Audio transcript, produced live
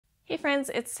Hey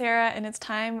friends, it's Sarah and it's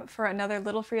time for another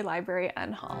Little Free Library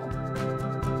Unhaul.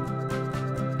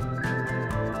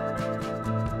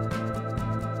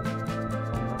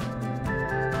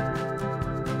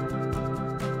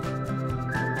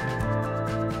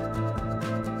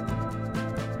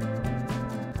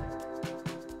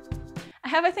 I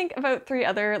have, I think, about 3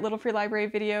 other Little Free Library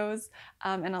videos,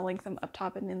 and I'll link them up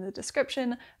top and in the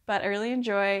description, but I really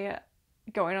enjoy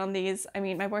going on these. I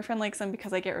mean, my boyfriend likes them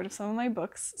because I get rid of some of my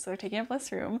books, so they're taking up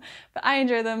less room, but I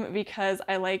enjoy them because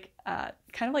I like kind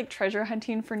of like treasure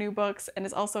hunting for new books, and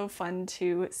it's also fun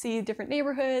to see different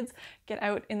neighborhoods, get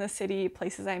out in the city,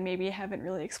 places I maybe haven't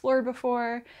really explored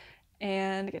before,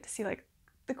 and get to see like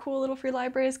the cool little free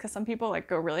libraries, because some people like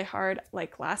go really hard.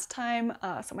 Like last time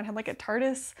someone had like a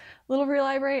TARDIS little free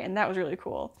library and that was really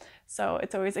cool. So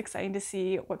it's always exciting to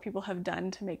see what people have done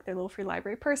to make their little free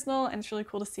library personal, and it's really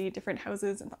cool to see different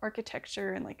houses and the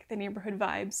architecture and like the neighborhood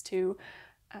vibes too.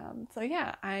 So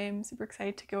yeah, I'm super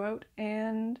excited to go out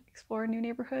and explore new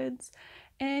neighborhoods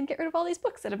and get rid of all these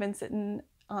books that have been sitting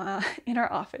in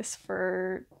our office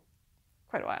for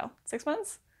quite a while. 6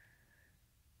 months?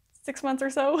 6 months or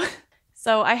so.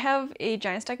 So I have a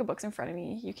giant stack of books in front of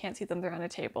me. You can't see them, they're on a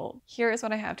table. Here is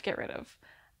what I have to get rid of.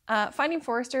 Finding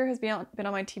Forrester has been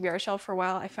on my TBR shelf for a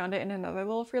while. I found it in another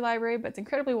little free library, but it's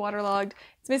incredibly waterlogged.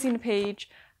 It's missing a page.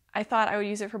 I thought I would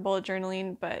use it for bullet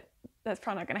journaling, but that's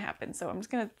probably not going to happen. So I'm just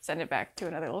going to send it back to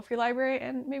another little free library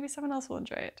and maybe someone else will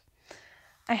enjoy it.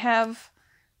 I have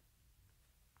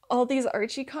all these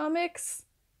Archie comics.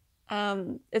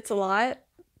 It's a lot,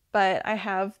 but I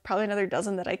have probably another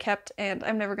dozen that I kept, and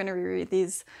I'm never going to reread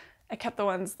these. I kept the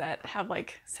ones that have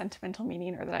like sentimental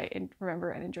meaning or that I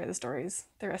remember and enjoy the stories.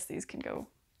 The rest of these can go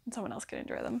and someone else can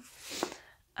enjoy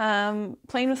them.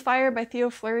 Playing with Fire by Theo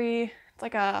Fleury. It's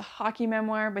like a hockey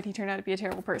memoir, but he turned out to be a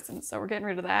terrible person, so we're getting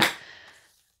rid of that.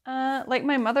 Like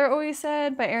My Mother Always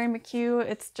Said by Erin McHugh.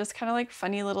 It's just kind of like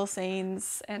funny little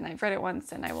sayings, and I've read it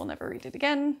once and I will never read it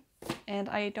again. And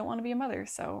I don't want to be a mother,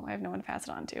 so I have no one to pass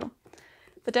it on to.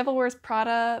 The Devil Wears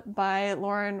Prada by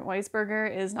Lauren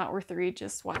Weisberger is not worth the read,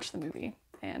 just watch the movie.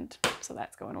 And so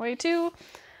that's going away too.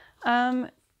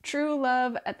 True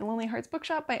Love at the Lonely Hearts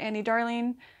Bookshop by Annie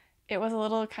Darling. It was a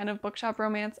little kind of bookshop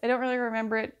romance. I don't really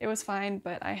remember it. It was fine,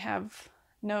 but I have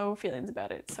no feelings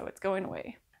about it, so it's going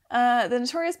away. The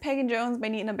Notorious Pagan Jones by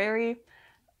Nina Berry.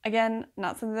 Again,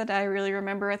 not something that I really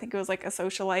remember. I think it was like a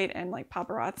socialite and like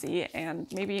paparazzi and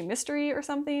maybe mystery or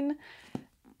something.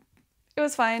 It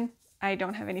was fine. I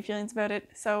don't have any feelings about it,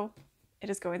 so it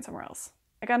is going somewhere else.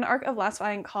 I got an Arc of Last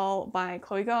Violent Call by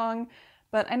Chloe Gong,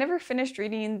 but I never finished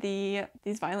reading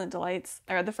These Violent Delights.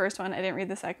 I read the first one, I didn't read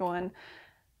the second one.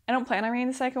 I don't plan on reading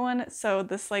the second one, so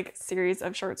this like series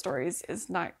of short stories is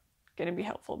not going to be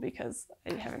helpful because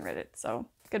I haven't read it, so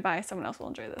goodbye, someone else will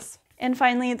enjoy this. And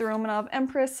finally, The Romanov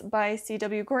Empress by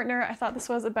C.W. Gortner. I thought this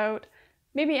was about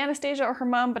maybe Anastasia or her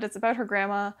mom, but it's about her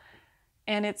grandma.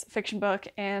 And it's a fiction book,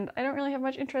 and I don't really have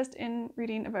much interest in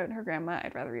reading about her grandma.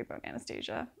 I'd rather read about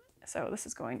Anastasia. So this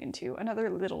is going into another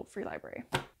little free library.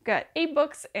 Got 8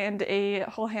 books and a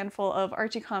whole handful of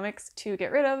Archie comics to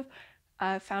get rid of.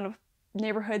 I found a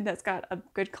neighborhood that's got a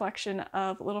good collection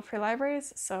of little free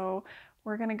libraries, so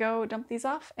we're gonna go dump these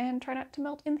off and try not to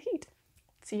melt in the heat.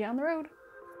 See you on the road.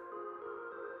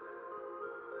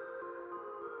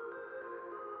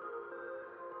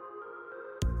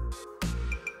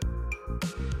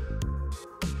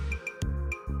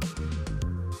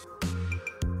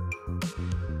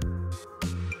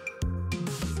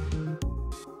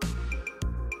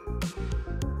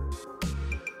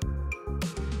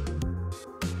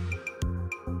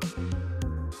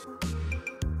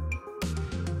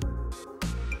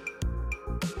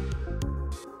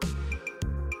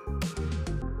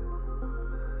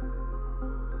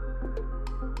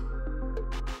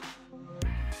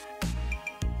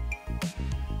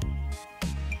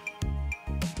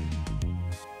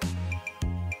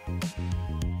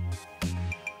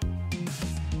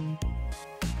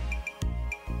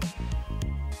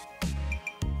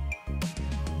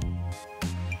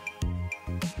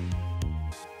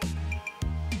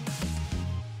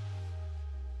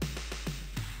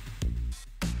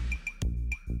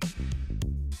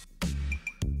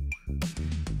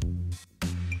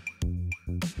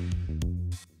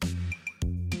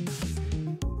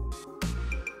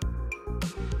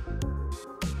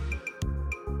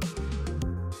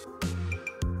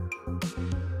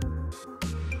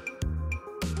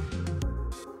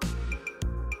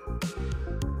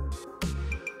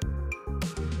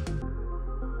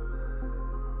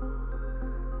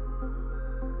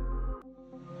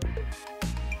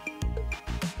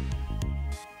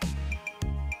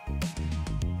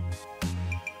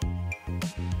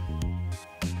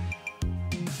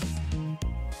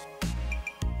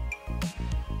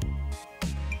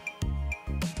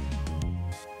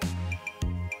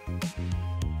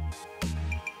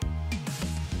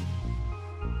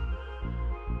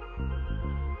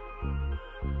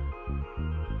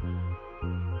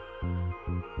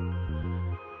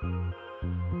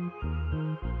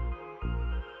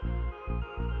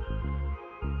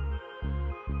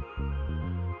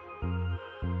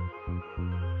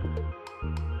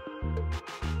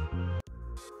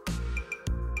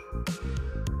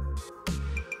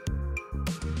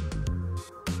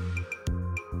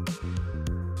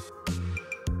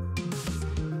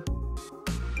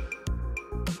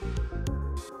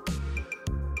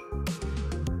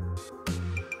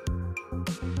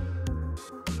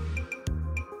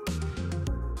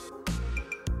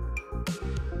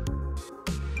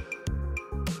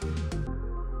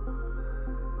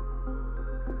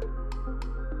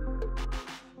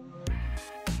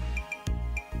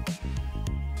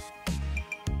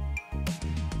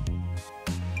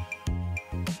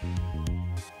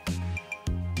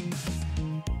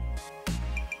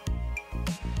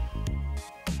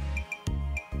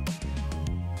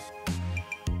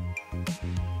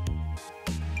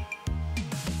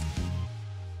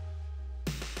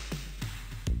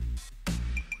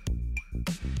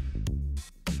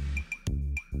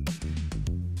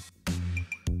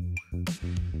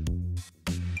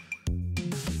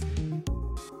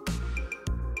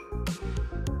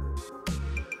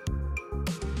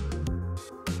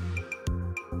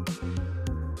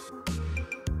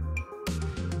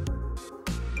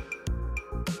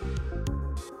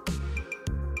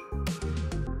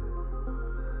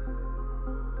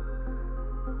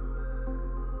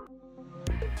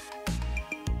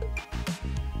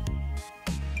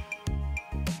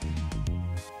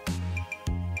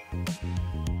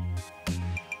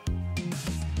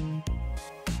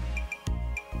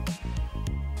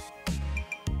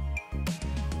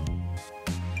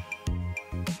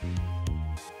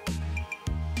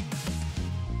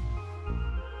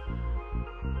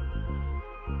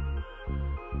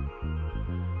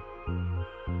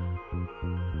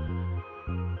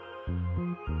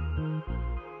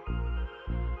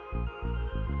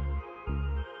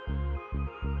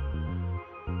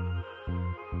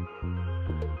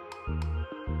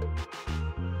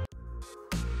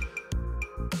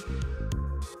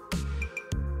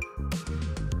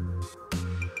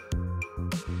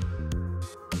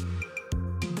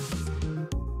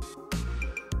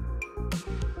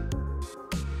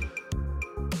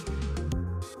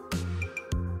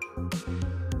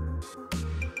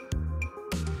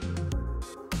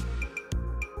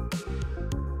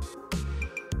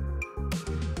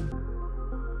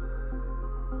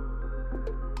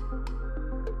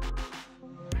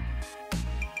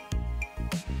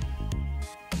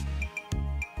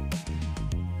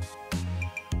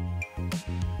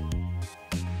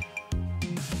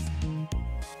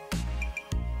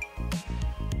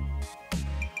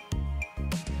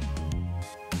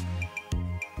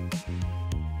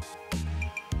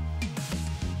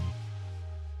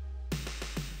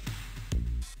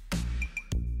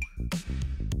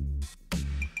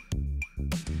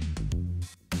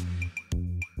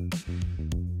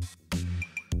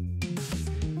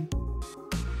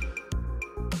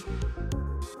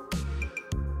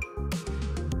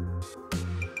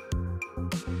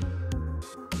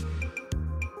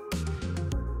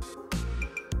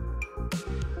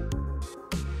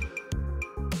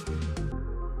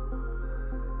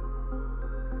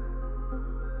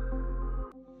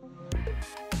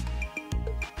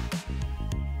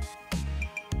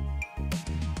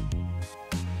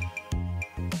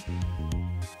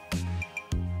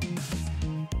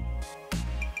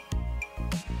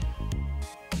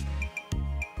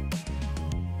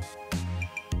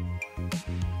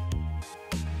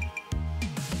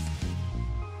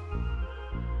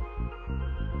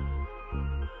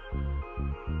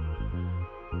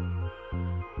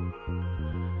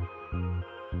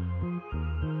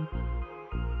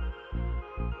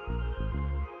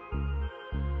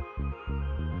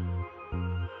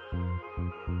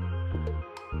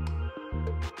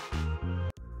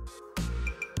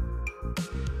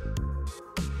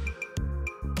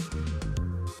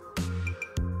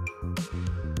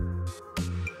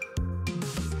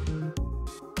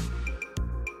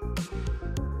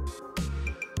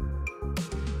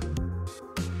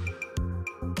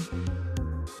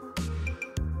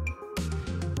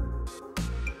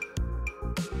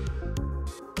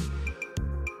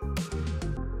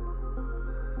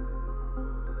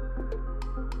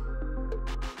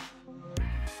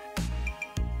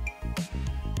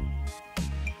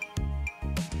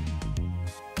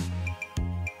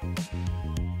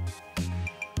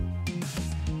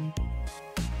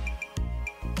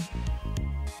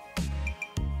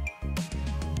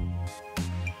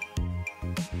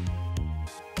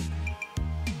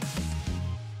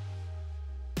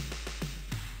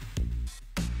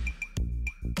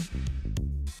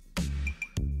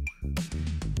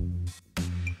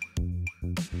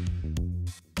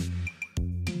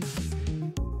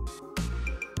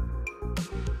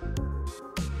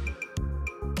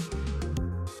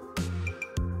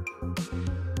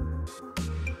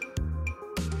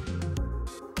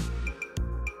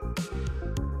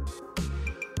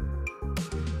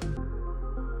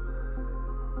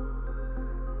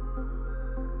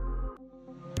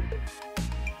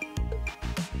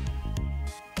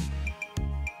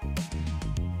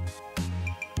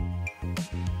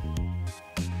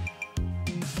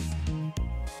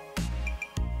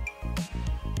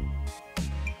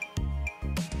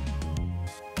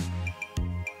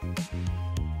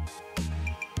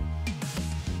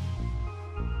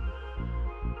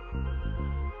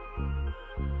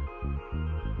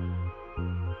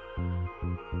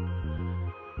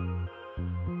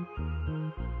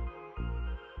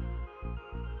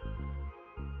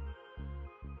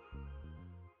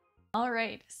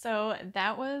 Alright, so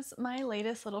that was my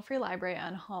latest Little Free Library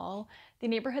Unhaul. The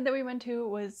neighborhood that we went to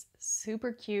was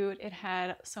super cute. It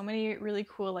had so many really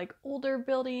cool like older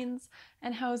buildings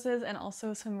and houses and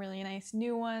also some really nice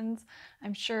new ones.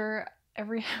 I'm sure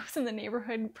every house in the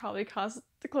neighborhood probably cost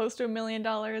close to $1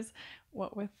 million,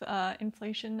 what with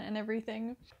inflation and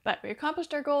everything. But we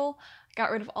accomplished our goal,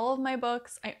 got rid of all of my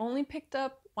books. I only picked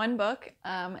up one book,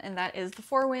 and that is The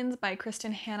Four Winds by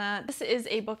Kristen Hanna. This is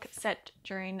a book set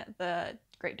during the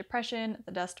Great Depression,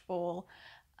 the Dust Bowl,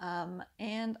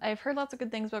 and I've heard lots of good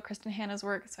things about Kristen Hanna's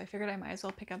work, so I figured I might as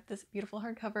well pick up this beautiful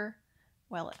hardcover.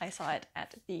 Well, I saw it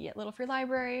at the Little Free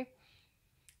Library.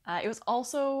 It was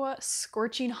also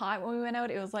scorching hot when we went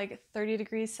out. It was like 30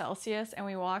 degrees Celsius, and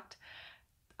we walked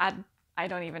at, I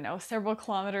don't even know, several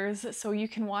kilometers, so you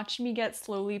can watch me get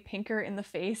slowly pinker in the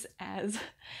face as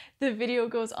the video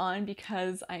goes on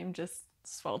because I'm just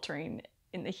sweltering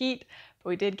in the heat. But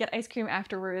we did get ice cream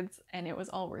afterwards and it was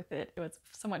all worth it. It was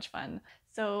so much fun.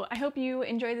 So I hope you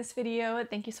enjoyed this video.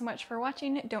 Thank you so much for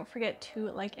watching. Don't forget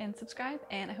to like and subscribe,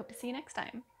 and I hope to see you next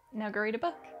time. Now go read a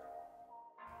book.